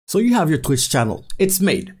So you have your Twitch channel, it's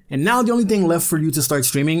made, and now the only thing left for you to start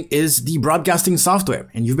streaming is the broadcasting software.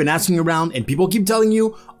 And you've been asking around and people keep telling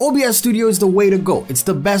you OBS Studio is the way to go, it's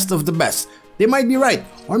the best of the best. They might be right,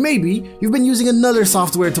 or maybe you've been using another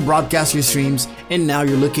software to broadcast your streams and now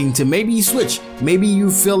you're looking to maybe switch, maybe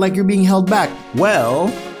you feel like you're being held back. Well,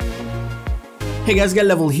 hey guys, Get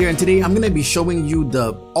Level here, and today I'm going to be showing you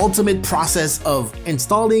the ultimate process of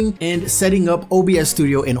installing and setting up OBS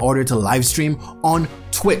Studio in order to live stream on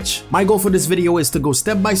Twitch. My goal for this video is to go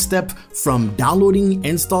step by step from downloading,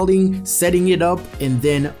 installing, setting it up, and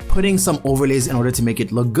then putting some overlays in order to make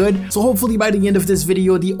it look good. So hopefully by the end of this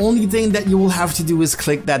video, the only thing that you will have to do is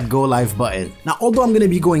click that go live button. Now, although I'm going to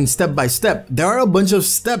be going step by step, there are a bunch of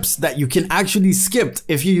steps that you can actually skip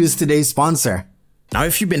if you use today's sponsor. Now,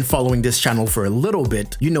 if you've been following this channel for a little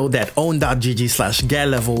bit, you know that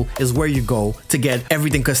Own3d/GetLevel is where you go to get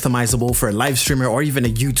everything customizable for a live streamer or even a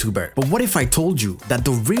YouTuber. But what if I told you that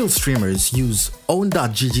the real streamers use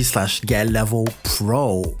Own3d/GetLevel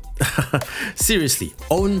Pro? Seriously,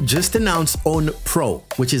 Own just announced Own Pro,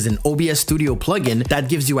 which is an OBS Studio plugin that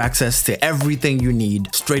gives you access to everything you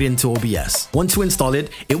need straight into OBS. Once you install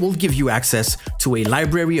it, it will give you access to a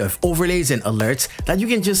library of overlays and alerts that you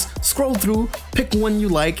can just scroll through, pick one you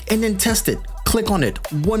like, and then test it. Click on it,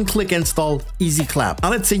 one click install, easy clap.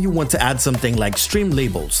 Now let's say you want to add something like stream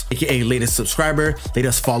labels, aka latest subscriber,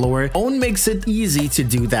 latest follower. Own makes it easy to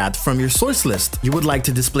do that from your source list. You would like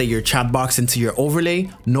to display your chat box into your overlay?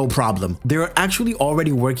 No problem. They're actually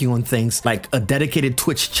already working on things like a dedicated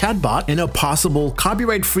Twitch chatbot and a possible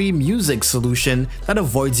copyright-free music solution that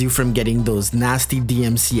avoids you from getting those nasty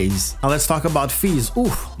DMCAs. Now let's talk about fees.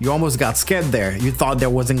 Ooh, you almost got scared there. You thought there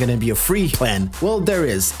wasn't gonna be a free plan. Well, there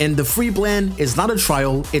is, and the free plan is not a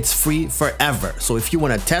trial, it's free forever. So if you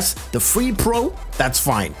want to test the free pro, that's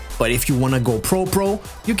fine. But if you want to go pro,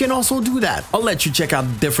 you can also do that. I'll let you check out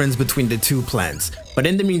the difference between the two plans. But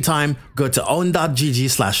in the meantime, go to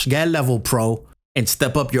own.gg/GetLevel Pro and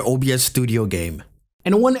step up your OBS Studio game.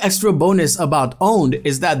 And one extra bonus about Own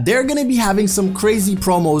is that they're gonna be having some crazy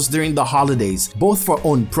promos during the holidays, both for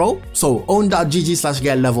Own Pro, so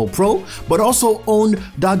own.gg/GetLevel Pro, but also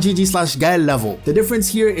own.gg/GetLevel. The difference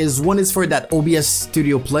here is one is for that OBS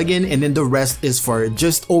Studio plugin, and then the rest is for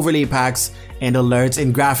just overlay packs and alerts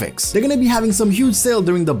and graphics. They're gonna be having some huge sale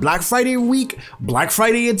during the Black Friday week, Black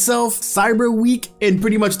Friday itself, Cyber Week, and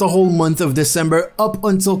pretty much the whole month of December up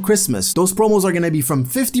until Christmas. Those promos are gonna be from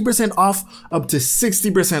 50% off up to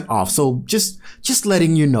 60% off. So just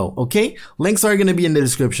letting you know, okay? Links are gonna be in the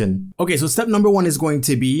description. Okay, so step number one is going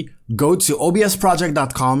to be go to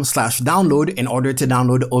obsproject.com/download in order to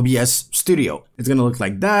download OBS Studio. It's gonna look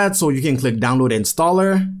like that. So you can click download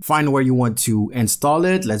installer, find where you want to install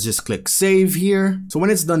it. Let's just click save here. So when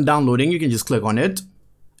it's done downloading, you can just click on it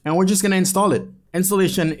and we're just gonna install it.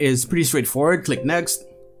 Installation is pretty straightforward. Click next.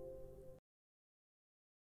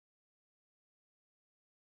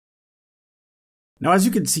 Now, as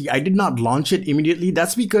you can see, I did not launch it immediately.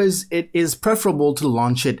 That's because it is preferable to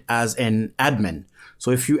launch it as an admin.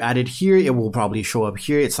 So if you add it here, it will probably show up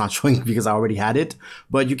here. It's not showing because I already had it,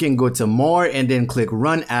 but you can go to more and then click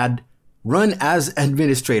run as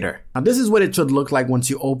administrator. Now, this is what it should look like once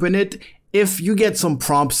you open it. If you get some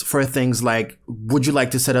prompts for things like, would you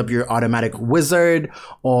like to set up your automatic wizard,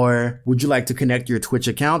 or would you like to connect your Twitch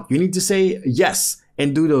account? You need to say yes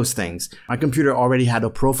and do those things. My computer already had a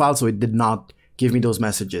profile, so it did not give me those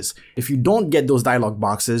messages. If you don't get those dialog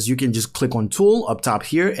boxes, you can just click on tool up top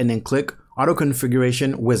here and then click auto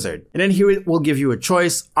configuration wizard. And then here it will give you a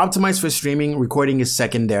choice. Optimize for streaming, recording is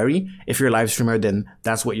secondary. If you're a live streamer, then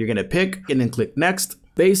that's what you're gonna pick, and then click next.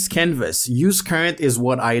 Base canvas, use current is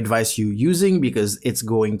what I advise you using because it's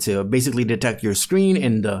going to basically detect your screen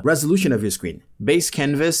and the resolution of your screen. Base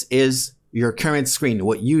canvas is your current screen,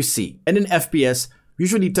 what you see. And then FPS,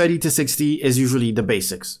 usually 30 to 60 is usually the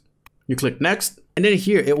basics. You click next, and then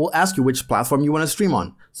here it will ask you which platform you want to stream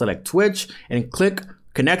on. Select Twitch and click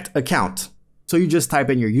connect account. So you just type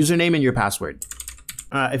in your username and your password.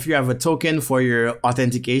 If you have a token for your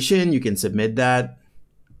authentication, you can submit that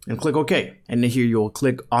and click OK. And then here you'll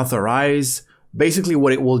click authorize. Basically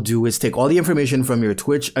what it will do is take all the information from your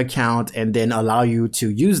Twitch account and then allow you to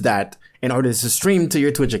use that in order to stream to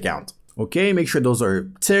your Twitch account. Okay, make sure those are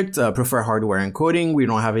ticked. Prefer hardware encoding. We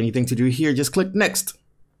don't have anything to do here. Just click next.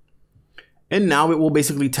 And now it will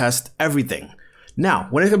basically test everything. Now,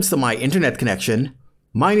 when it comes to my internet connection,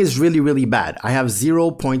 mine is really bad. I have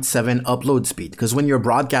 0.7 upload speed because when you're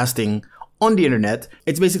broadcasting on the internet,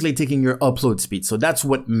 it's basically taking your upload speed. So that's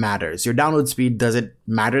what matters. Your download speed doesn't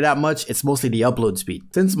matter that much. It's mostly the upload speed.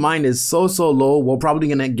 Since mine is so low, we're probably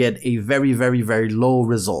gonna get a very low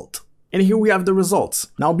result. And here we have the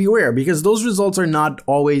results. Now beware, because those results are not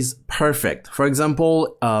always perfect. For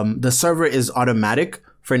example, the server is automatic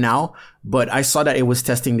for now, but I saw that it was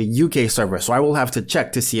testing the UK server. So I will have to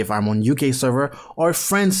check to see if I'm on UK server or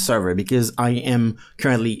France server, because I am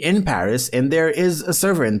currently in Paris and there is a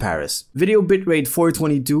server in Paris. Video bitrate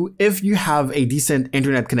 422. If you have a decent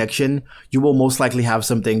internet connection, you will most likely have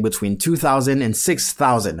something between 2000 and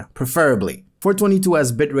 6000, preferably. 422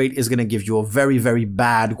 as bitrate is going to give you a very, very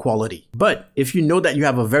bad quality. But if you know that you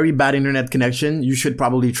have a very bad internet connection, you should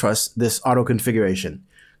probably trust this auto configuration.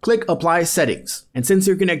 Click Apply Settings. And since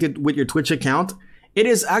you're connected with your Twitch account, it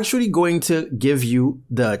is actually going to give you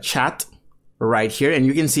the chat right here. And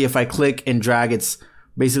you can see if I click and drag, it's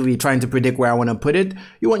basically trying to predict where I want to put it.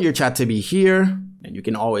 You want your chat to be here, and you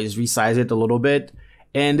can always resize it a little bit.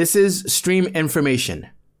 And this is Stream Information.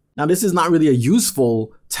 Now, this is not really a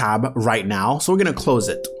useful tab right now, so we're going to close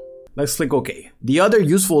it. Let's click OK. The other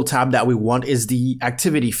useful tab that we want is the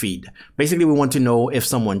activity feed. Basically, we want to know if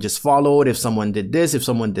someone just followed, if someone did this, if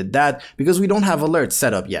someone did that, because we don't have alerts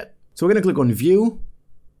set up yet. So we're going to click on View,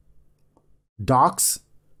 Docs,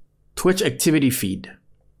 Twitch Activity Feed.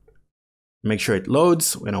 Make sure it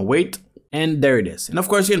loads. We're going to wait. And there it is. And of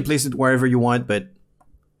course, you can place it wherever you want, but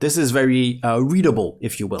this is very readable,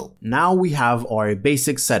 if you will. Now we have our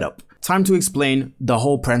basic setup. Time to explain the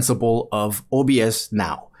whole principle of OBS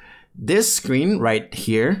now. This screen right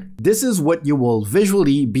here, this is what you will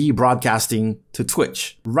visually be broadcasting to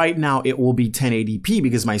Twitch. Right now, it will be 1080p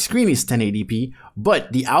because my screen is 1080p,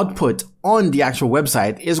 but the output on the actual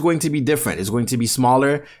website is going to be different. It's going to be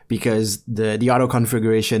smaller because the auto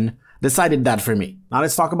configuration decided that for me. Now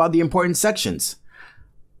let's talk about the important sections.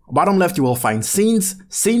 Bottom left, you will find scenes.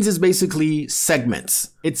 Scenes is basically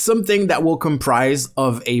segments. It's something that will comprise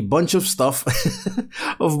of a bunch of stuff,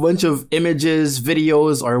 of a bunch of images,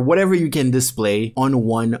 videos, or whatever you can display on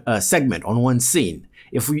one segment, on one scene.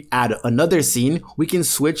 If we add another scene, we can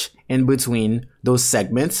switch in between those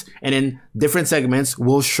segments, and then different segments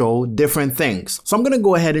will show different things. So I'm going to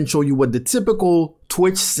go ahead and show you what the typical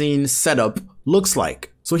Twitch scene setup looks like.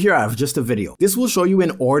 So here I have just a video. This will show you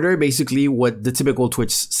in order basically what the typical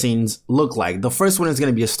Twitch scenes look like. The first one is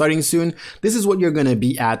going to be a starting soon. This is what you're going to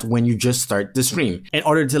be at when you just start the stream, in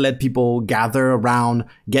order to let people gather around,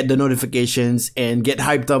 get the notifications, and get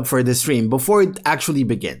hyped up for the stream before it actually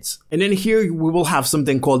begins. And then here we will have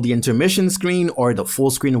something called the intermission screen or the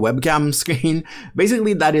full screen webcam screen.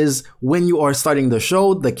 Basically, that is when you are starting the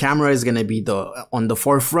show, the camera is going to be on the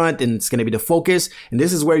forefront and it's going to be the focus. And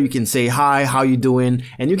this is where you can say, hi, how you doing?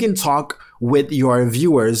 And you can talk with your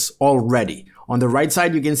viewers already. On the right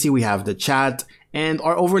side, you can see we have the chat, and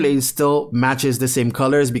our overlay still matches the same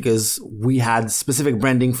colors because we had specific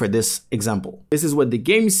branding for this example. This is what the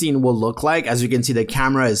game scene will look like. As you can see, the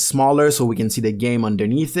camera is smaller so we can see the game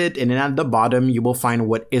underneath it. And then at the bottom, you will find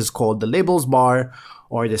what is called the labels bar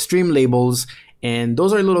or the stream labels. And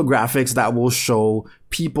those are little graphics that will show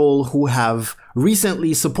people who have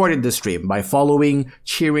recently supported the stream by following,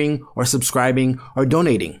 cheering, or subscribing, or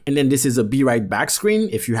donating. And then this is a be right back screen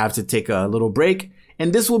if you have to take a little break.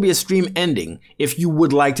 And this will be a stream ending if you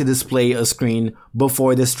would like to display a screen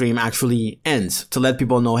before the stream actually ends to let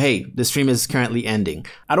people know, hey, the stream is currently ending.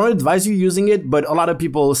 I don't advise you using it, but a lot of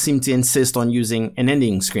people seem to insist on using an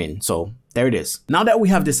ending screen. So there it is. Now that we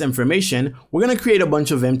have this information, we're going to create a bunch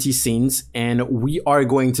of empty scenes, and we are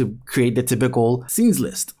going to create the typical scenes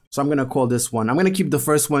list. So I'm going to call this one, I'm going to keep the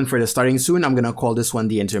first one for the starting soon. I'm going to call this one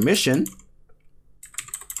the intermission.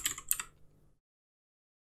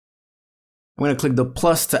 I'm going to click the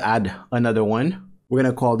plus to add another one. We're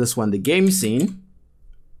going to call this one the game scene.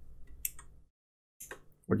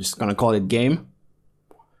 We're just going to call it game.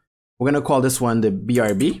 We're going to call this one the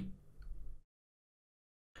BRB.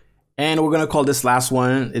 And we're going to call this last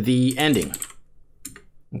one the ending.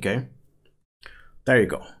 Okay, there you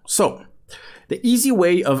go. So the easy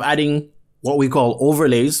way of adding what we call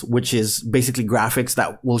overlays, which is basically graphics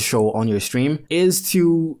that will show on your stream, is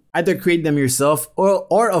to either create them yourself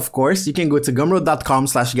or of course, you can go to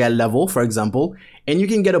gumroad.com/getlevel, for example, and you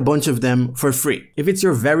can get a bunch of them for free. If it's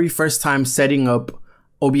your very first time setting up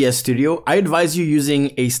OBS Studio, I advise you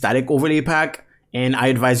using a static overlay pack, and I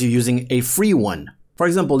advise you using a free one. For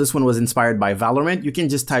example, this one was inspired by Valorant. You can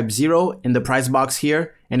just type 0 in the price box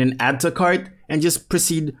here and then add to cart and just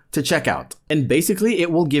proceed to checkout. And basically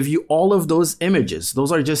it will give you all of those images.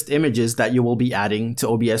 Those are just images that you will be adding to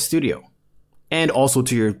OBS Studio and also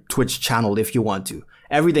to your Twitch channel if you want to.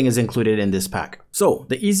 Everything is included in this pack. So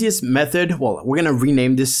the easiest method, well, we're going to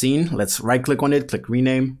rename this scene. Let's right click on it, click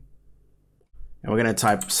rename. And we're going to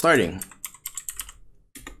type starting.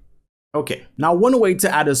 Okay, now one way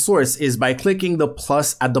to add a source is by clicking the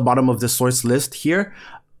plus at the bottom of the source list here,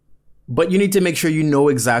 but you need to make sure you know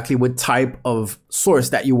exactly what type of source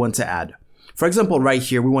that you want to add. For example, right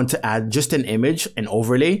here, we want to add just an image, an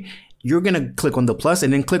overlay. You're gonna click on the plus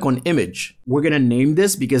and then click on image. We're gonna name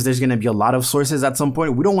this because there's gonna be a lot of sources at some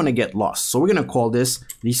point. We don't wanna get lost. So we're gonna call this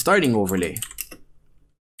the starting overlay.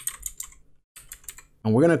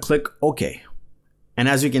 And we're gonna click OK. And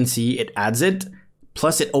as you can see, it adds it.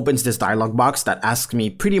 Plus it opens this dialog box that asks me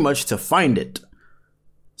pretty much to find it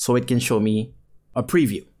so it can show me a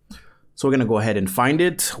preview. So we're gonna go ahead and find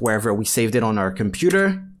it wherever we saved it on our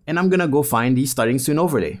computer, and I'm gonna go find the starting soon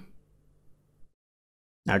overlay.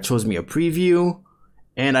 Now it shows me a preview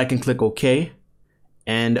and I can click OK,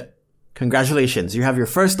 and congratulations, you have your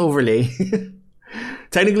first overlay.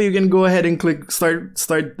 Technically you can go ahead and click start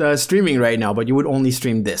streaming right now, but you would only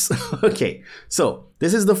stream this. Okay, so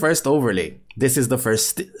this is the first overlay. This is the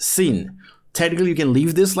first scene. Technically you can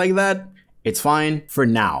leave this like that. It's fine for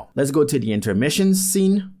now. Let's go to the intermission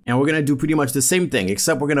scene, and we're gonna do pretty much the same thing,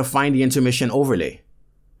 except we're gonna find the intermission overlay.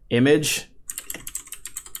 Image,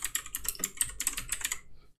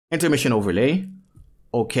 intermission overlay,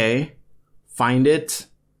 okay, find it,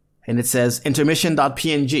 and it says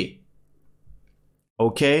intermission.png.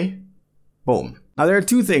 Okay, boom. Now there are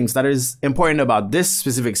two things that is important about this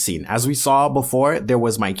specific scene. As we saw before, there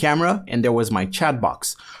was my camera and there was my chat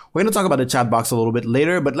box. We're gonna talk about the chat box a little bit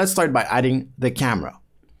later, but let's start by adding the camera.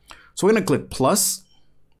 So we're gonna click plus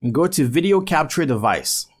and go to video capture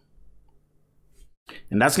device.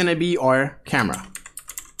 And that's gonna be our camera.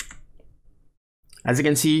 As you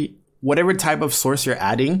can see, whatever type of source you're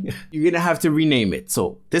adding, you're gonna have to rename it.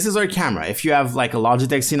 So this is our camera. If you have like a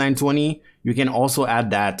Logitech C920, you can also add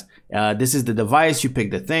that. This is the device, you pick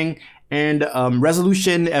the thing, and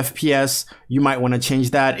resolution, FPS, you might wanna change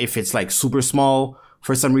that if it's like super small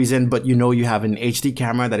for some reason, but you know you have an HD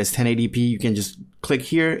camera that is 1080p, you can just click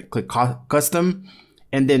here, click custom,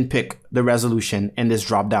 and then pick the resolution in this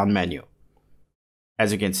drop down menu.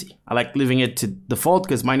 As you can see, I like leaving it to default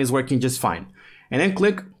because mine is working just fine. And then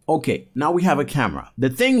click OK. Now we have a camera. The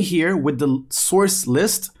thing here with the source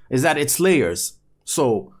list is that it's layers.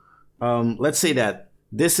 So let's say that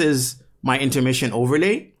this is my intermission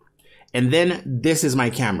overlay, and then this is my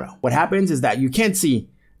camera. What happens is that you can't see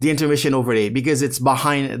the intermission overlay because it's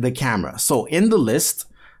behind the camera. So in the list,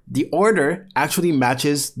 the order actually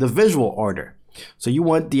matches the visual order. So you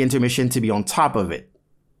want the intermission to be on top of it.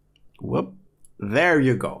 Whoop, there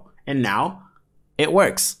you go. And now it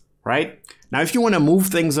works, right? Now, if you want to move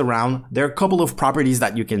things around, there are a couple of properties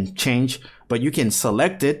that you can change, but you can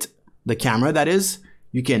select it, the camera that is,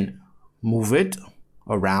 you can move it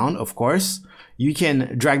around, of course. You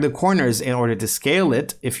can drag the corners in order to scale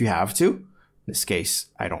it if you have to. In this case,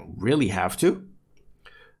 I don't really have to.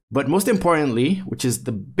 But most importantly, which is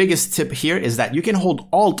the biggest tip here, is that you can hold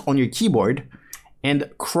Alt on your keyboard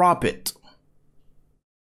and crop it.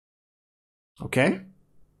 Okay?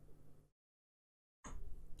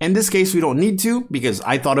 In this case, we don't need to because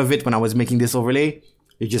I thought of it when I was making this overlay.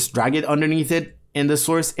 You just drag it underneath it in the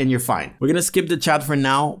source and you're fine. We're gonna skip the chat for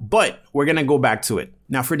now, but we're gonna go back to it.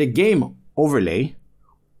 Now for the game overlay,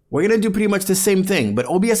 we're gonna do pretty much the same thing, but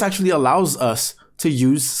OBS actually allows us to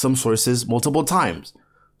use some sources multiple times.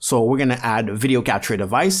 So we're gonna add video capture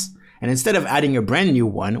device, and instead of adding a brand new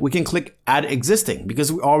one, we can click add existing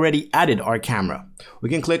because we already added our camera. We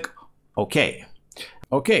can click OK.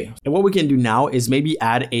 Okay, and what we can do now is maybe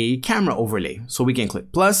add a camera overlay. So we can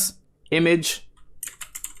click plus, image,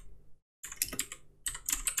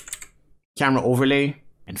 camera overlay,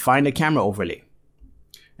 and find a camera overlay.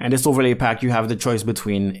 And this overlay pack, you have the choice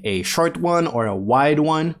between a short one or a wide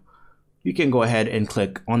one. You can go ahead and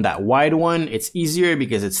click on that wide one. It's easier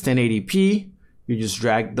because it's 1080p. You just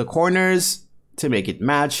drag the corners to make it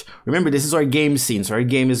match. Remember, this is our game scene, so our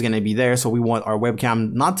game is gonna be there, so we want our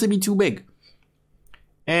webcam not to be too big.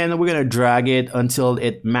 And we're gonna drag it until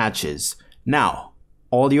it matches. Now,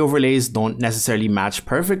 all the overlays don't necessarily match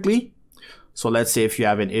perfectly. So let's say if you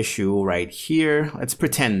have an issue right here, let's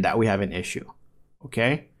pretend that we have an issue,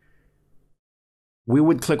 okay? We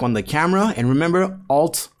would click on the camera and remember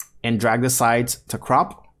Alt and drag the sides to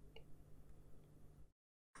crop.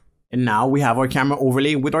 And now we have our camera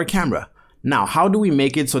overlay with our camera. Now, how do we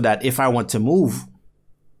make it so that if I want to move,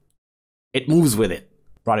 it moves with it?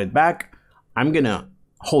 Brought it back. I'm gonna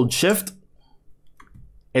hold Shift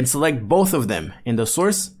and select both of them in the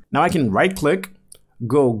source. Now I can right click,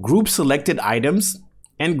 go group selected items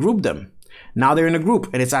and group them. Now they're in a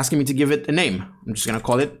group and it's asking me to give it a name. I'm just gonna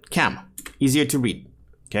call it cam, easier to read,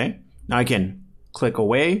 okay? Now I can click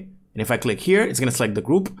away, and if I click here, it's gonna select the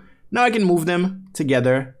group. Now I can move them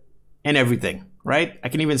together and everything, right? I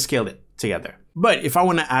can even scale it together. But if I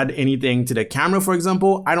want to add anything to the camera, for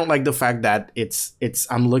example, I don't like the fact that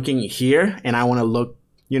I'm looking here and I want to look,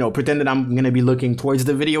 you know, pretend that I'm going to be looking towards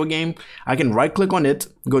the video game. I can right click on it,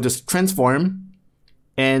 go to transform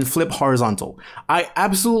and flip horizontal. I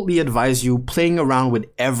absolutely advise you playing around with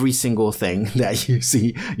every single thing that you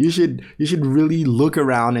see. You should really look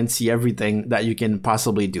around and see everything that you can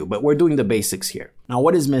possibly do. But we're doing the basics here. Now,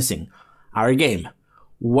 what is missing? Our game.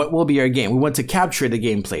 What will be our game? We want to capture the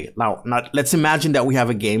gameplay. Now, let's imagine that we have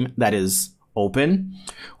a game that is open.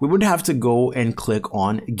 We would have to go and click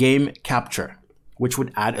on game capture, which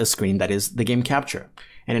would add a screen that is the game capture.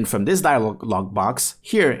 And then from this dialog box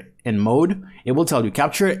here in mode, it will tell you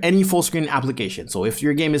capture any full screen application. So if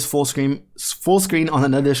your game is full screen on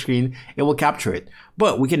another screen, it will capture it.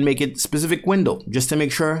 But we can make it specific window just to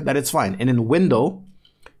make sure that it's fine. And in window,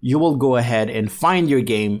 you will go ahead and find your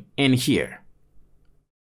game in here.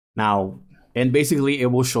 Now, and basically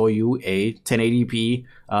it will show you a 1080p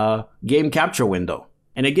game capture window.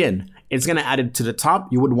 And again, it's going to add it to the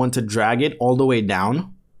top. You would want to drag it all the way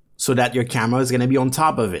down so that your camera is going to be on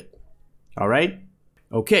top of it. All right.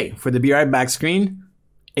 Okay. For the Be Right Back screen,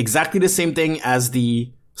 exactly the same thing as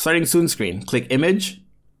the starting soon screen. Click image,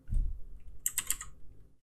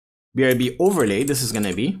 BRB overlay. This is going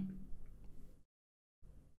to be.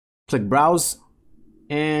 Click browse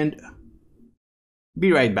and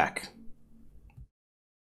be right back.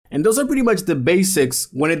 And those are pretty much the basics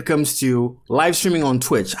when it comes to live streaming on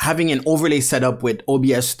Twitch, having an overlay set up with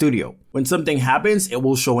OBS Studio. When something happens, it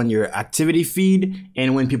will show in your activity feed,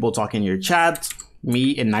 and when people talk in your chat,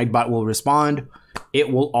 me and Nightbot will respond. It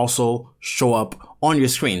will also show up on your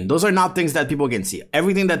screen. Those are not things that people can see.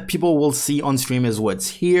 Everything that people will see on stream is what's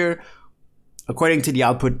here according to the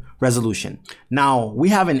output resolution. Now, we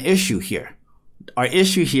have an issue here. Our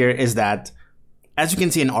issue here is that, as you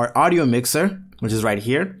can see in our audio mixer, which is right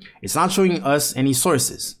here, it's not showing us any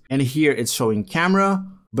sources. And here it's showing camera,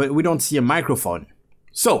 but we don't see a microphone.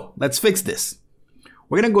 So let's fix this.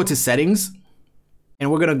 We're gonna go to settings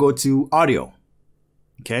and we're gonna go to audio.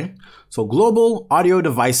 Okay, so global audio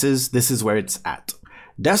devices, this is where it's at.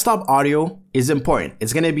 Desktop audio is important.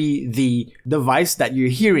 It's gonna be the device that you're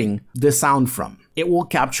hearing the sound from. It will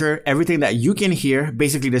capture everything that you can hear.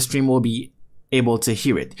 Basically, the stream will be able to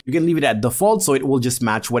hear it. You can leave it at default, so it will just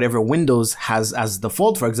match whatever Windows has as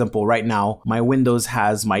default. For example, right now, my Windows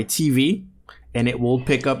has my TV, and it will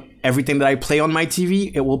pick up everything that I play on my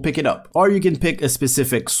TV, it will pick it up. Or you can pick a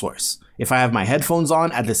specific source. If I have my headphones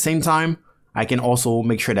on at the same time, I can also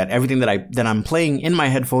make sure that everything that I'm playing in my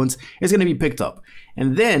headphones is gonna be picked up.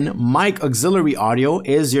 And then mic auxiliary audio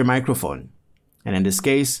is your microphone. And in this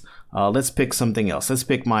case, let's pick something else. Let's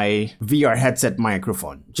pick my VR headset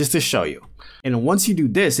microphone, just to show you. And once you do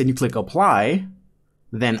this and you click apply,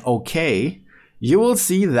 then okay, you will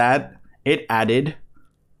see that it added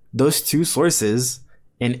those two sources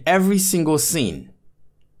in every single scene,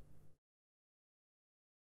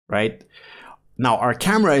 right? Now our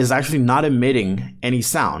camera is actually not emitting any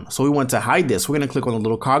sound. So we want to hide this. We're going to click on the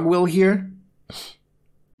little cogwheel here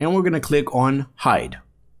and we're going to click on hide.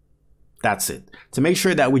 That's it. To make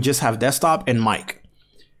sure that we just have desktop and mic.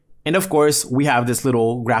 And of course, we have this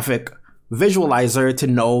little graphic visualizer to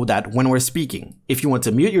know that when we're speaking. If you want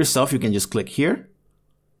to mute yourself, you can just click here.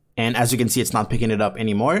 And as you can see, it's not picking it up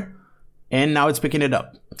anymore. And now it's picking it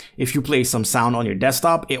up. If you play some sound on your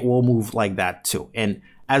desktop, it will move like that too. And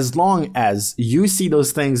as long as you see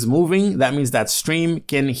those things moving, that means that stream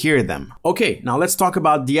can hear them. Okay, now let's talk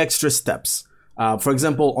about the extra steps. For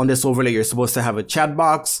example, on this overlay, you're supposed to have a chat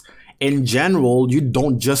box. In general, you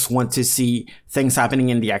don't just want to see things happening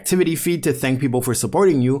in the activity feed to thank people for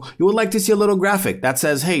supporting you. You would like to see a little graphic that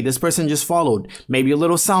says, hey, this person just followed. Maybe a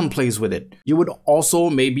little sound plays with it. You would also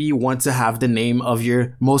maybe want to have the name of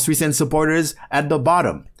your most recent supporters at the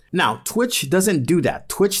bottom. Now, Twitch doesn't do that.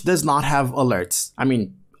 Twitch does not have alerts. I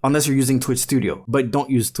mean, unless you're using Twitch Studio, but don't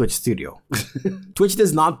use Twitch Studio. Twitch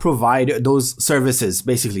does not provide those services,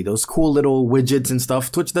 basically, those cool little widgets and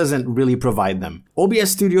stuff. Twitch doesn't really provide them. OBS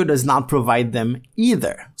Studio does not provide them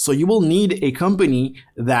either. So you will need a company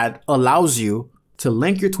that allows you to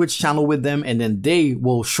link your Twitch channel with them, and then they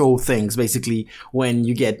will show things basically when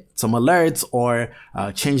you get some alerts or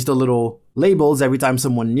change the little labels every time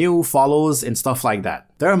someone new follows and stuff like that.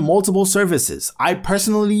 There are multiple services. I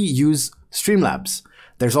personally use Streamlabs.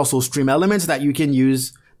 There's also Stream Elements that you can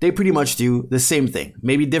use. They pretty much do the same thing,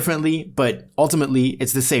 maybe differently, but ultimately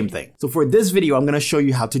it's the same thing. So for this video, I'm going to show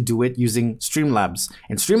you how to do it using Streamlabs.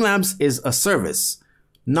 And Streamlabs is a service,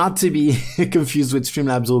 not to be confused with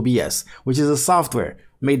Streamlabs OBS, which is a software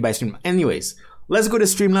made by Streamlabs. Anyways, let's go to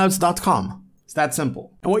streamlabs.com. It's that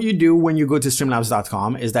simple. And what you do when you go to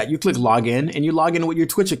streamlabs.com is that you click login and you log in with your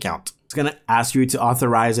Twitch account. It's gonna ask you to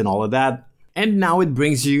authorize and all of that. And now it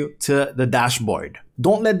brings you to the dashboard.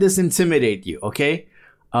 Don't let this intimidate you, okay?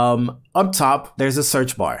 Up top, there's a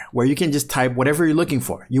search bar where you can just type whatever you're looking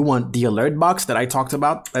for. You want the alert box that I talked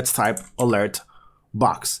about? Let's type alert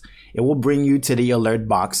box. It will bring you to the alert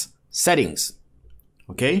box settings,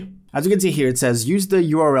 okay? As you can see here, it says use the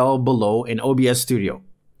URL below in OBS Studio.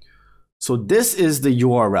 So this is the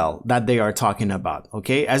URL that they are talking about,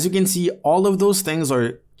 okay? As you can see, all of those things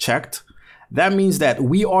are checked. That means that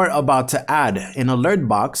we are about to add an alert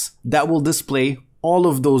box that will display all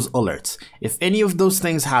of those alerts. If any of those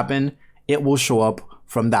things happen, it will show up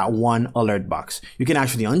from that one alert box. You can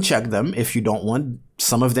actually uncheck them if you don't want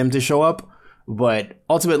some of them to show up, but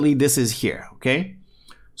ultimately this is here, okay?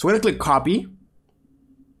 So we're gonna click copy.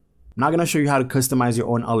 I'm not gonna show you how to customize your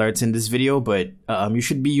own alerts in this video, but you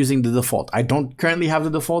should be using the default. I don't currently have the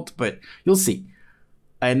default, but you'll see.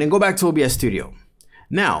 And then go back to OBS Studio.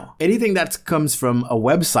 Now, anything that comes from a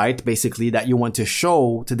website, basically, that you want to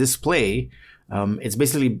show, to display, it's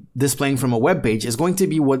basically displaying from a web page, is going to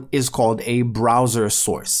be what is called a browser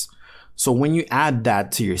source. So when you add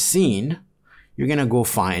that to your scene, you're gonna go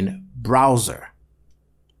find browser.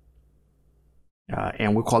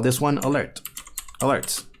 And we'll call this one alerts.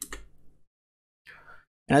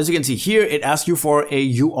 And as you can see here, it asks you for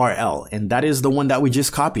a URL, and that is the one that we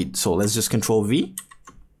just copied. So let's just Control V.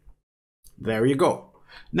 There you go.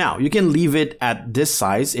 Now you can leave it at this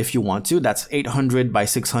size if you want to. That's 800 by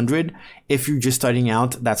 600. If you're just starting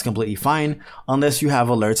out, that's completely fine. Unless you have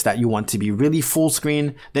alerts that you want to be really full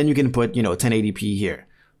screen, then you can put, 1080p here.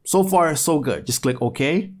 So far, so good. Just click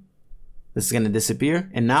OK. This is going to disappear.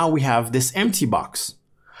 And now we have this empty box.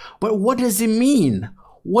 But what does it mean?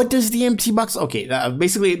 What does the empty box? Okay,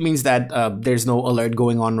 basically it means that there's no alert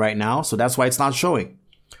going on right now. So that's why it's not showing.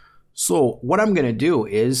 So what I'm going to do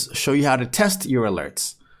is show you how to test your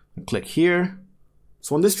alerts. Click here.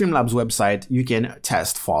 So on the Streamlabs website, you can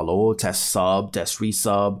test follow, test sub, test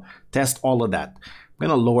resub, test all of that. I'm going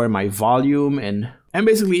to lower my volume and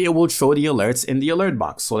basically it will show the alerts in the alert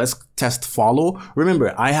box. So let's test follow.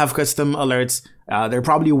 Remember, I have custom alerts. They're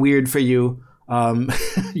probably weird for you.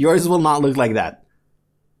 Yours will not look like that.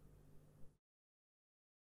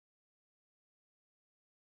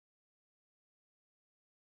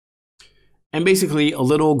 And basically a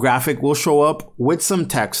little graphic will show up with some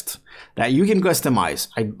text that you can customize.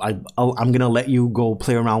 I'm gonna let you go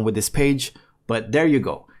play around with this page, but there you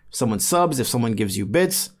go. If someone subs, if someone gives you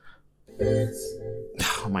bits.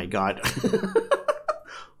 Oh my God.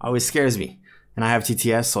 Always scares me. And I have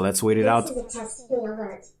TTS, so let's wait it out.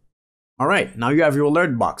 All right, now you have your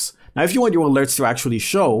alert box. Now, if you want your alerts to actually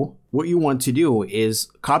show, what you want to do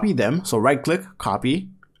is copy them. So right click, copy.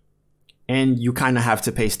 And you kind of have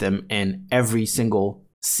to paste them in every single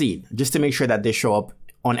scene just to make sure that they show up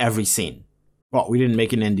on every scene. Well, we didn't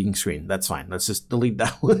make an ending screen. That's fine. Let's just delete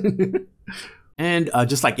that one. And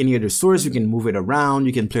just like any other source, you can move it around.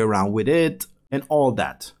 You can play around with it and all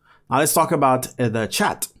that. Now let's talk about the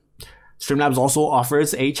chat. Streamlabs also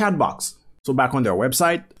offers a chat box. So back on their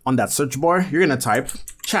website, on that search bar, you're going to type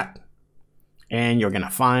chat. And you're going to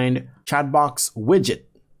find chat box widget.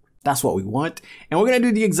 That's what we want. And we're going to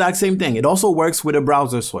do the exact same thing. It also works with a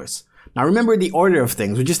browser source. Now remember the order of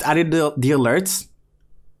things. We just added the alerts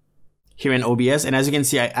here in OBS. And as you can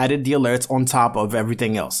see, I added the alerts on top of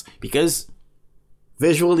everything else because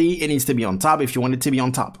visually it needs to be on top if you want it to be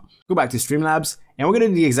on top. Go back to Streamlabs and we're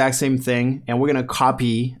going to do the exact same thing. And we're going to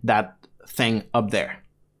copy that thing up there.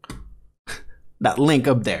 That link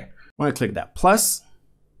up there. We're going to click that plus.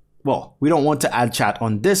 Well, we don't want to add chat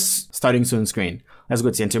on this starting soon screen. Let's go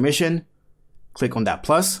to intermission, click on that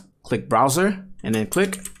plus, click browser, and then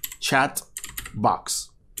click chat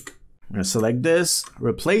box. I'm gonna select this,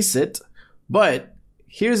 replace it, but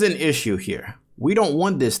here's an issue here. We don't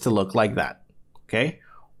want this to look like that, okay?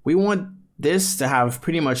 We want this to have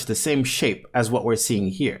pretty much the same shape as what we're seeing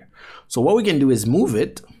here. So what we can do is move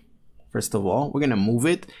it. First of all, we're gonna move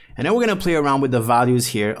it, and then we're gonna play around with the values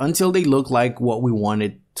here until they look like what we want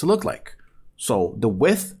it to look like. So the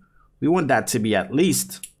width, we want that to be at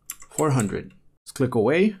least 400. Let's click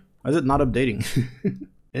away. Why is it not updating? And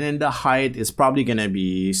then the height is probably gonna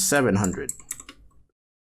be 700.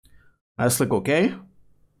 Let's click OK.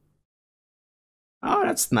 Oh,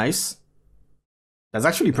 that's nice. That's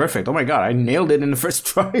actually perfect. Oh my God, I nailed it in the first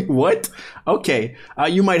try. What? Okay,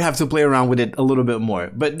 you might have to play around with it a little bit more,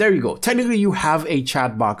 but there you go. Technically, you have a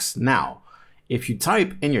chat box now. If you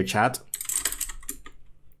type in your chat,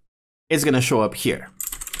 it's gonna show up here.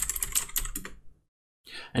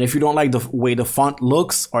 And if you don't like the way the font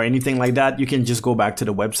looks or anything like that, you can just go back to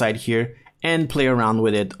the website here and play around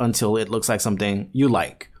with it until it looks like something you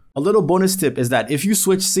like. A little bonus tip is that if you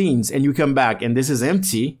switch scenes and you come back and this is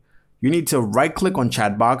empty, you need to right click on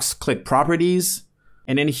chat box, click properties,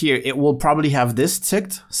 and then here it will probably have this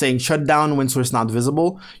ticked saying shut down when source not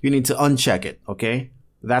visible. You need to uncheck it, okay?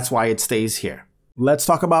 That's why it stays here. Let's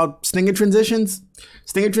talk about stinger transitions.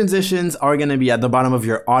 Stinger transitions are going to be at the bottom of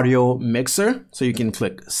your audio mixer. So you can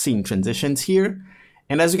click scene transitions here.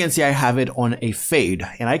 And as you can see, I have it on a fade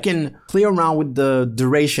and I can play around with the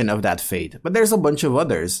duration of that fade. But there's a bunch of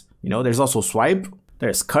others. You know, there's also swipe,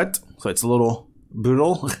 there's cut. So it's a little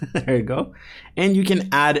brutal. There you go. And you can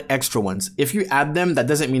add extra ones. If you add them, that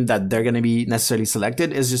doesn't mean that they're going to be necessarily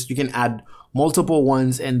selected. It's just you can add multiple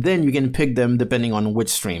ones and then you can pick them depending on which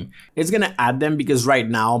stream. It's going to add them because right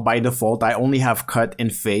now by default I only have cut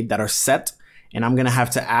and fade that are set, and I'm going to have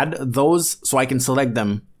to add those so I can select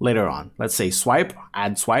them later on. Let's say swipe,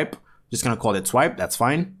 add swipe. Just going to call it swipe. That's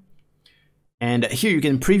fine. And here you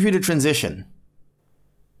can preview the transition.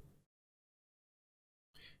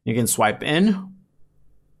 You can swipe in.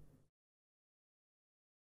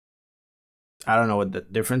 I don't know what the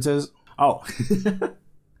difference is. Oh,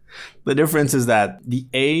 the difference is that the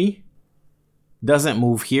A doesn't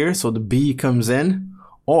move here, so the B comes in,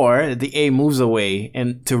 or the A moves away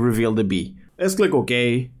and to reveal the B. Let's click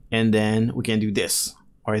OK, and then we can do this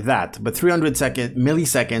or that. But 300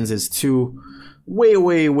 milliseconds is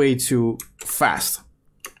way too fast.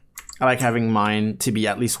 I like having mine to be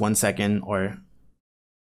at least 1 second, or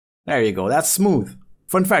there you go. That's smooth.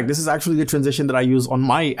 Fun fact, this is actually the transition that I use on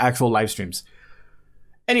my actual live streams.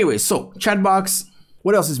 Anyway, so chat box,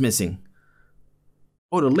 what else is missing?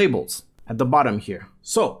 Oh, the labels at the bottom here.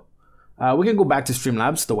 So we can go back to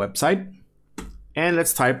Streamlabs, the website, and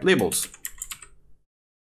let's type labels.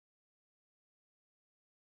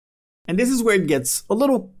 And this is where it gets a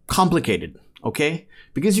little complicated, okay?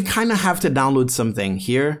 Because you kind of have to download something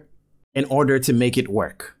here in order to make it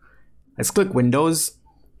work. Let's click Windows.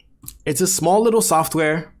 It's a small little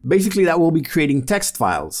software, basically, that will be creating text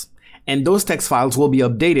files. And those text files will be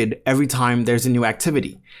updated every time there's a new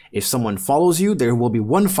activity. If someone follows you, there will be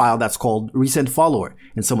one file that's called recent follower,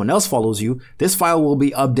 and someone else follows you, this file will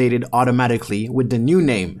be updated automatically with the new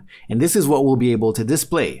name. And this is what we'll be able to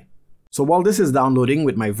display. So while this is downloading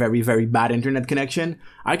with my very bad internet connection,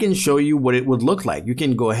 I can show you what it would look like. You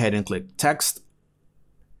can go ahead and click text,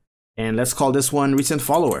 and let's call this one recent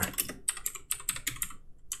follower.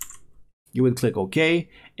 You would click OK,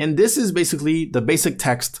 and this is basically the basic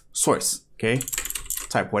text source, okay?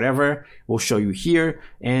 Type whatever, we'll show you here,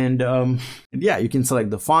 and yeah, you can select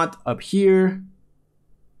the font up here,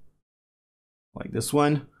 like this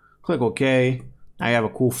one, click OK, now you have a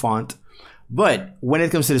cool font. But when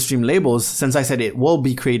it comes to the stream labels, since I said it will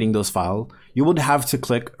be creating those files, you would have to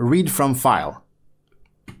click read from file,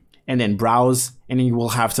 and then browse, and then you will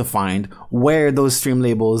have to find where those stream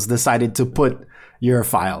labels decided to put your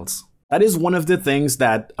files. That is one of the things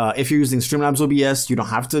that if you're using Streamlabs OBS, you don't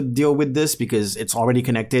have to deal with this because it's already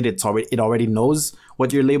connected. It already knows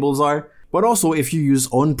what your labels are. But also if you use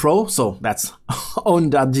Own3d, so that's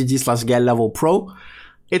own.gg/GetLevelPro,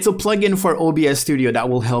 it's a plugin for OBS Studio that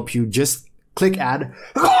will help you just click add.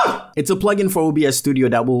 It's a plugin for OBS Studio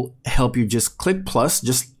that will help you just click plus,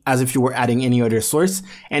 just as if you were adding any other source,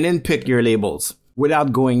 and then pick your labels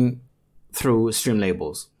without going through stream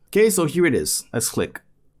labels. Okay, so here it is. Let's click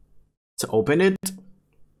to open it.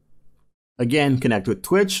 Again, connect with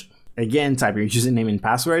Twitch. Again, type your username and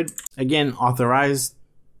password. Again, authorize.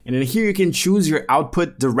 And then here you can choose your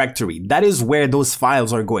output directory. That is where those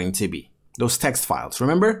files are going to be. Those text files,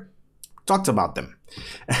 remember? Talked about them.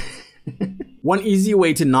 One easy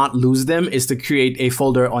way to not lose them is to create a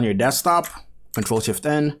folder on your desktop,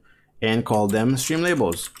 Ctrl-Shift-N, and call them stream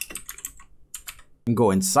labels. And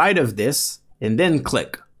go inside of this and then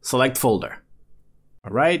click select folder.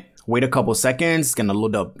 All right. Wait a couple seconds, it's gonna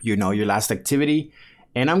load up, your last activity.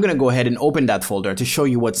 And I'm gonna go ahead and open that folder to show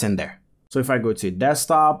you what's in there. So if I go to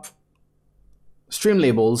desktop, stream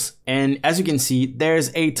labels, and as you can see,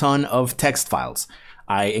 there's a ton of text files.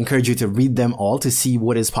 I encourage you to read them all to see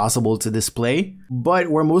what is possible to display, but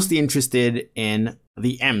we're mostly interested in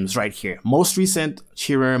the M's right here. Most recent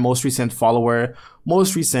cheerer, most recent follower,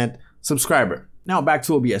 most recent subscriber. Now back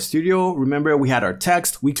to OBS Studio. Remember, we had our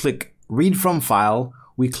text, we click read from file,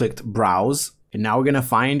 we clicked browse, and now we're gonna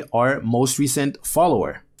find our most recent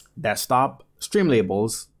follower. Desktop, stream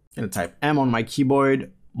labels, I'm gonna type M on my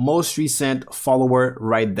keyboard, most recent follower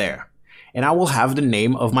right there. And I will have the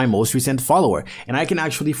name of my most recent follower. And I can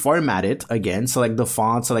actually format it again, select the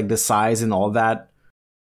font, select the size and all that.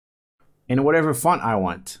 in whatever font I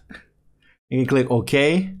want. You can click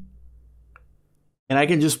OK, and I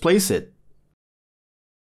can just place it.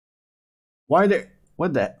 Why are there,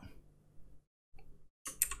 what the?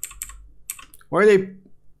 Why are they,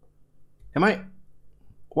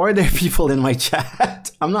 why are there people in my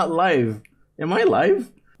chat? I'm not live. Am I live?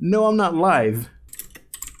 No, I'm not live.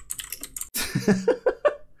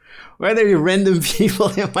 Why are there random people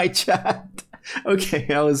in my chat? Okay,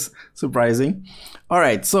 that was surprising. All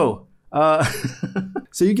right, so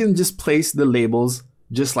so you can just place the labels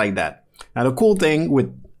just like that. Now the cool thing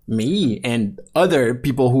with me and other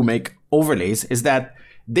people who make overlays is that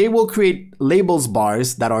they will create labels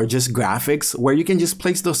bars that are just graphics where you can just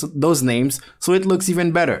place those names so it looks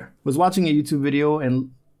even better. I was watching a YouTube video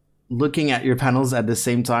and looking at your panels at the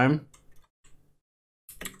same time.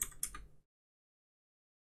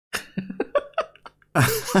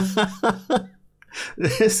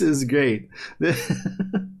 This is great.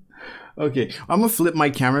 Okay, I'm gonna flip my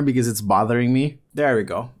camera because it's bothering me. There we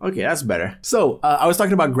go. Okay, that's better. So I was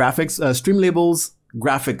talking about graphics, stream labels,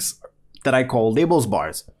 graphics that I call labels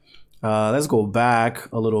bars. Let's go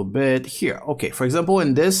back a little bit here. Okay, for example,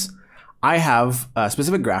 in this, I have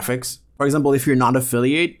specific graphics. For example, if you're not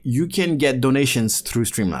affiliate, you can get donations through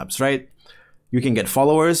Streamlabs, right? You can get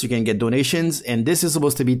followers, you can get donations, and this is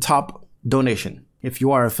supposed to be top donation. If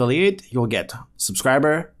you are affiliate, you'll get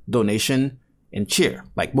subscriber, donation, and cheer,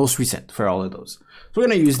 like most recent for all of those. So we're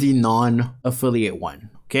gonna use the non-affiliate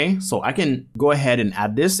one, okay? So I can go ahead and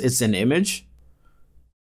add this. It's an image.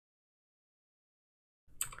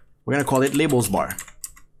 We're gonna call it labels bar.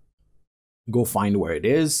 Go find where it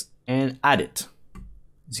is and add it.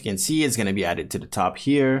 As you can see, it's gonna be added to the top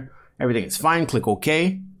here. Everything is fine, click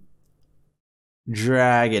OK.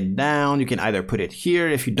 Drag it down. You can either put it here.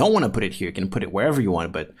 If you don't want to put it here, you can put it wherever you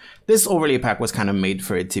want, but this overlay pack was kind of made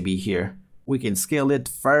for it to be here. We can scale it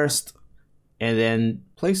first and then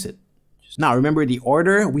place it. Now remember the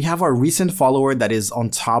order. We have our recent follower that is on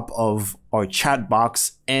top of our chat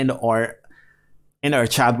box, and our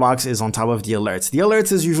chat box is on top of the alerts. The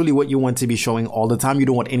alerts is usually what you want to be showing all the time. You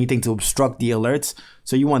don't want anything to obstruct the alerts.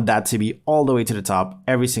 So you want that to be all the way to the top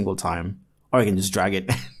every single time, or you can just drag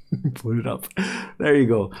it. Put it up. There you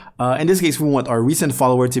go. In this case, we want our recent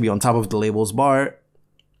follower to be on top of the labels bar.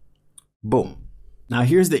 Boom. Now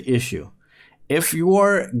here's the issue. If you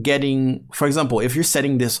are getting, for example, if you're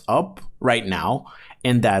setting this up right now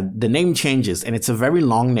and that the name changes and it's a very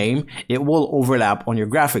long name, it will overlap on your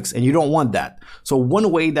graphics and you don't want that. So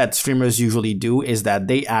one way that streamers usually do is that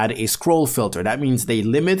they add a scroll filter. That means they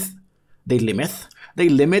limit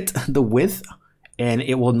the width and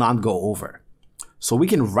it will not go over. So we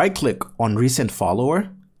can right click on recent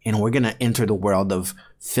follower and we're gonna enter the world of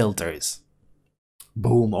filters.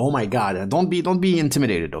 Boom. Oh my God. Don't be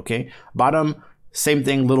intimidated, okay? Bottom, same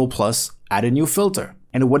thing, little plus, add a new filter.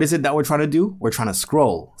 And what is it that we're trying to do? We're trying to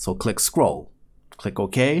scroll. So click scroll, click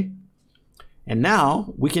OK. And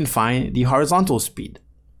now we can find the horizontal speed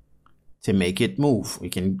to make it move. We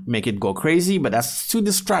can make it go crazy, but that's too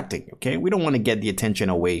distracting, okay? We don't want to get the attention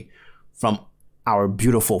away from our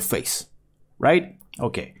beautiful face. Right?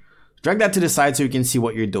 Okay. Drag that to the side so you can see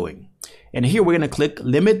what you're doing. And here we're going to click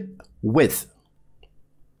limit width.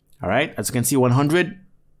 All right. As you can see, 100,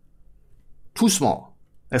 too small.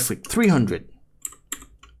 Let's click 300.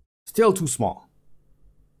 Still too small.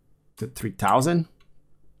 To 3000,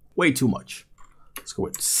 way too much. Let's go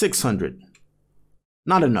with 600.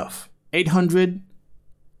 Not enough. 800,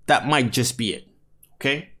 that might just be it.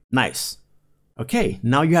 Okay. Nice. Okay,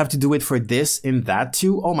 now you have to do it for this and that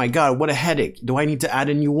too. Oh my God, what a headache. Do I need to add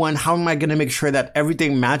a new one? How am I gonna make sure that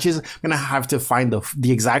everything matches? I'm gonna have to find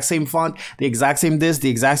the exact same font, the exact same this, the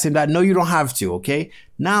exact same that. No, you don't have to, okay?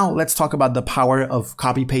 Now let's talk about the power of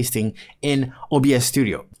copy pasting in OBS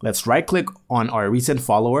Studio. Let's right click on our recent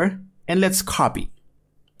follower and let's copy.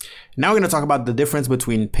 Now we're gonna talk about the difference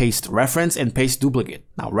between paste reference and paste duplicate.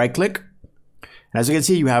 Now right click, and as you can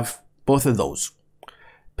see, you have both of those.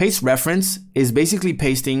 Paste reference is basically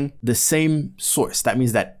pasting the same source. That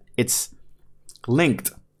means that it's linked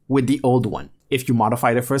with the old one. If you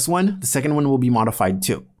modify the first one, the second one will be modified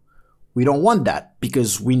too. We don't want that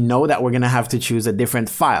because we know that we're going to have to choose a different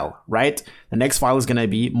file, right? The next file is going to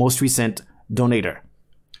be most recent donator.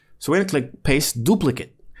 So we're going to click paste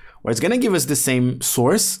duplicate, where it's going to give us the same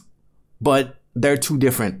source, but they're two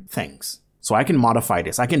different things. So I can modify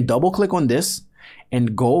this. I can double click on this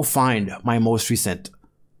and go find my most recent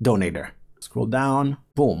donator. Scroll down,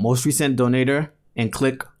 boom, most recent donator, and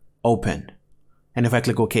click open. And if I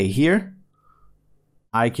click OK here,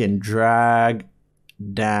 I can drag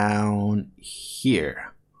down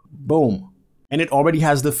here. Boom. And it already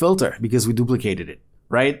has the filter because we duplicated it,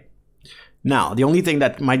 right? Now, the only thing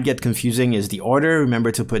that might get confusing is the order.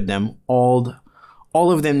 Remember to put them all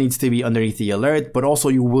of them needs to be underneath the alert, but also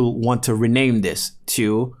you will want to rename this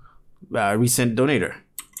to recent donator.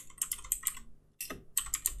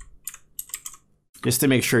 Just to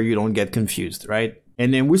make sure you don't get confused, right?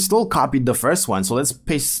 And then we still copied the first one, so let's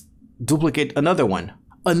duplicate another one,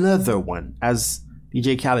 as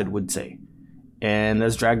DJ Khaled would say. And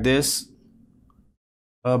let's drag this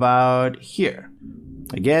about here.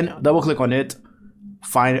 Again, double click on it,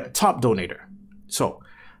 find top donator. So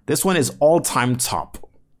this one is all-time top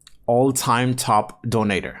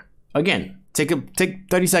donator. Again, take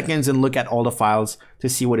 30 seconds and look at all the files to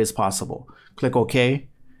see what is possible. Click OK.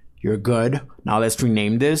 You're good. Now let's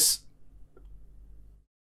rename this.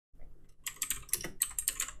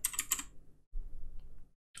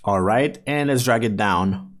 All right, and let's drag it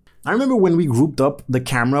down. I remember when we grouped up the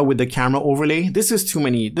camera with the camera overlay. This is too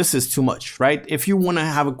much, right? If you want to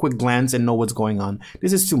have a quick glance and know what's going on,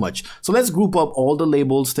 this is too much. So let's group up all the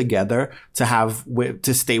labels together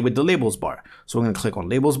to stay with the labels bar. So I'm going to click on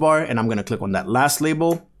labels bar, and I'm going to click on that last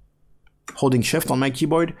label, holding shift on my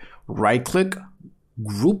keyboard, right click,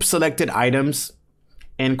 group selected items,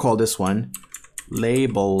 and call this one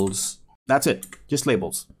labels. That's it, just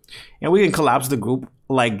labels. And we can collapse the group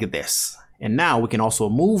like this. And now we can also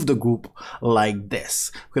move the group like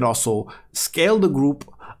this. We can also scale the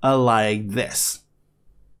group like this.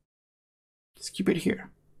 Just keep it here.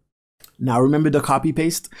 Now remember the copy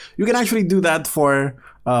paste? You can actually do that for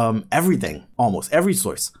everything, almost every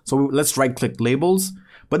source. So let's right click labels,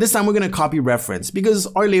 but this time we're gonna copy reference because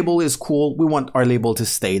our label is cool. We want our label to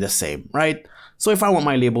stay the same, right? So if I want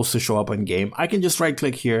my labels to show up in game, I can just right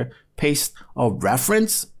click here, paste a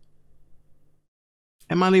reference,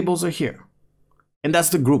 and my labels are here. And that's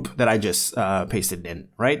the group that I just pasted in,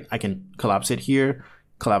 right? I can collapse it here,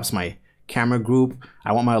 collapse my camera group.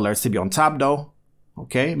 I want my alerts to be on top though.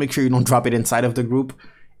 Okay, make sure you don't drop it inside of the group,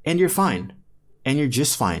 and you're fine. And you're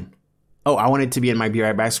just fine. Oh, I want it to be in my Be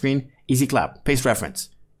Right Back screen. Easy clap, paste reference.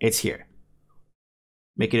 It's here.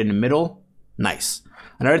 Make it in the middle. Nice.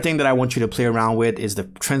 Another thing that I want you to play around with is the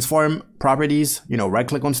transform properties. You know, right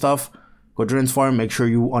click on stuff, go to transform, make sure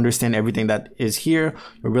you understand everything that is here.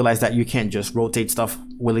 You'll realize that you can't just rotate stuff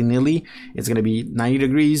willy-nilly. It's gonna be 90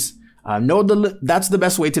 degrees. That's the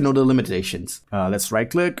best way to know the limitations. Let's right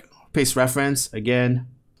click, paste reference, again,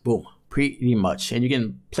 boom, pretty much. And you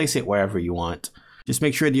can place it wherever you want. Just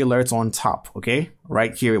make sure the alert's on top, okay?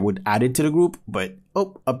 Right here, it would add it to the group, but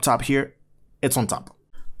oh, up top here, it's on top.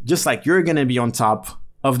 Just like you're gonna be on top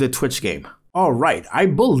of the Twitch game. All right, I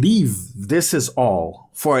believe this is all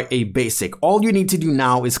for a basic. All you need to do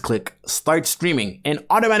now is click start streaming, and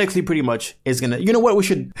automatically pretty much is gonna, you know what, we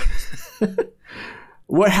should,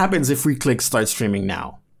 what happens if we click start streaming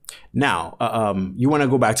now? Now, you wanna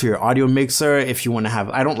go back to your audio mixer if you wanna have,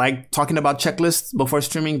 I don't like talking about checklists before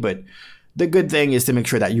streaming, but the good thing is to make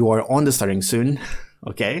sure that you are on the starting soon,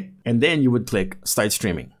 okay? And then you would click start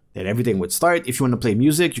streaming. Then everything would start. If you want to play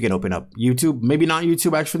music, you can open up YouTube. Maybe not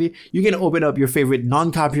YouTube, actually. You can open up your favorite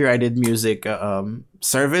non-copyrighted music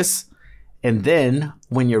service. And then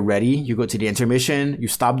when you're ready, you go to the intermission, you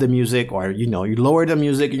stop the music, or you lower the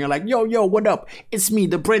music and you're like, yo, what up? It's me,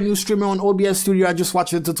 the brand new streamer on OBS Studio. I just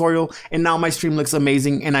watched the tutorial and now my stream looks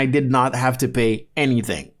amazing and I did not have to pay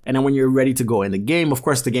anything. And then when you're ready to go in the game, of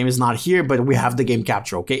course, the game is not here, but we have the game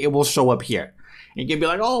capture, okay? It will show up here. And you can be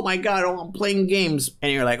like, oh my God, I'm playing games.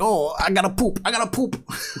 And you're like, oh, I gotta poop. And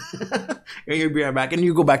you'll be right back. And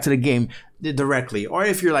you go back to the game directly. Or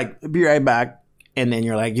if you're like, be right back. And then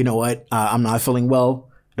you're like, you know what? I'm not feeling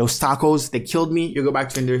well. Those tacos, they killed me. You go back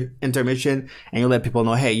to intermission and you let people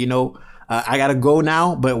know, hey, I gotta go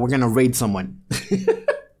now, but we're gonna raid someone.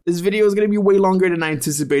 This video is gonna be way longer than I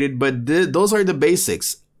anticipated, but those are the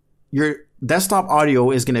basics. Your desktop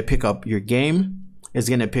audio is gonna pick up your game. It's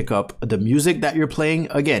gonna pick up the music that you're playing.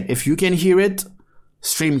 Again, if you can hear it,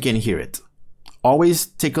 stream can hear it. Always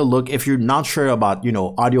take a look if you're not sure about,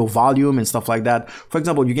 audio volume and stuff like that. For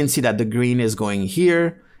example, you can see that the green is going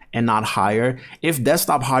here and not higher. If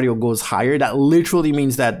desktop audio goes higher, that literally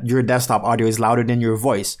means that your desktop audio is louder than your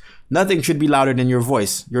voice. Nothing should be louder than your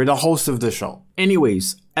voice. You're the host of the show.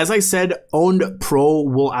 Anyways, as I said, Own3d Pro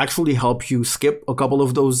will actually help you skip a couple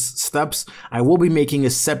of those steps. I will be making a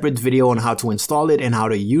separate video on how to install it and how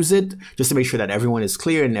to use it, just to make sure that everyone is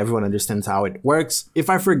clear and everyone understands how it works. If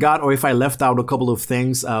I forgot or if I left out a couple of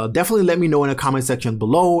things, definitely let me know in the comment section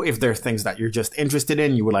below. If there are things that you're just interested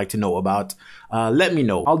in, you would like to know about, let me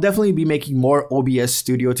know. I'll definitely be making more OBS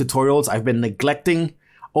Studio tutorials. I've been neglecting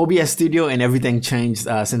OBS Studio and everything changed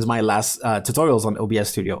since my last tutorials on OBS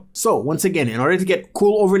Studio. So once again, in order to get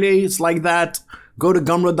cool overlays like that, go to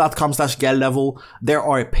gumroad.com/getlevel. There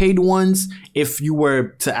are paid ones. If you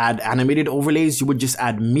were to add animated overlays, you would just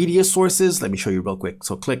add media sources. Let me show you real quick.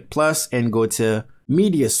 So click plus and go to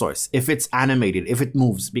media source if it's animated, if it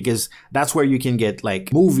moves, because that's where you can get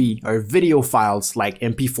like movie or video files like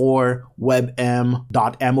MP4, WebM,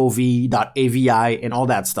 .mov, .avi, and all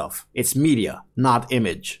that stuff. It's media, not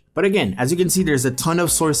image. But again, as you can see, there's a ton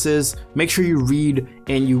of sources. Make sure you read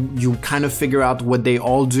and you kind of figure out what they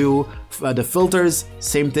all do. The filters,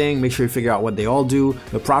 same thing. Make sure you figure out what they all do.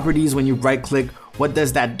 The properties, when you right click, what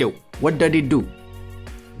does that do? What does it do?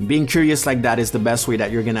 Being curious like that is the best way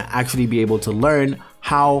that you're gonna actually be able to learn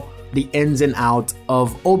how the ins and outs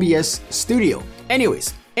of OBS Studio.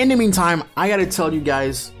 Anyways, in the meantime, I gotta tell you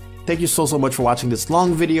guys, thank you so much for watching this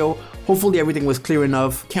long video. Hopefully everything was clear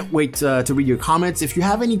enough. Can't wait to read your comments. If you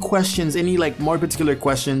have any questions, any like more particular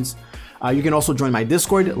questions, you can also join my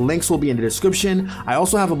Discord. Links will be in the description. I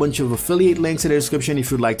also have a bunch of affiliate links in the description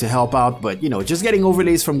if you'd like to help out. But you know, just getting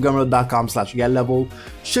overlays from gumroad.com/getlevel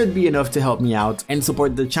should be enough to help me out and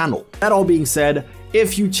support the channel. That all being said,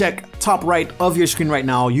 if you check top right of your screen right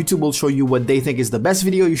now, YouTube will show you what they think is the best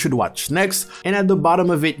video you should watch next. And at the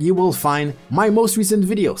bottom of it, you will find my most recent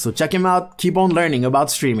video. So check him out. Keep on learning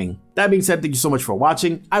about streaming. That being said, thank you so much for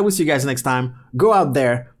watching. I will see you guys next time. Go out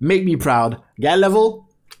there, make me proud. GetLevel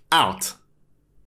out.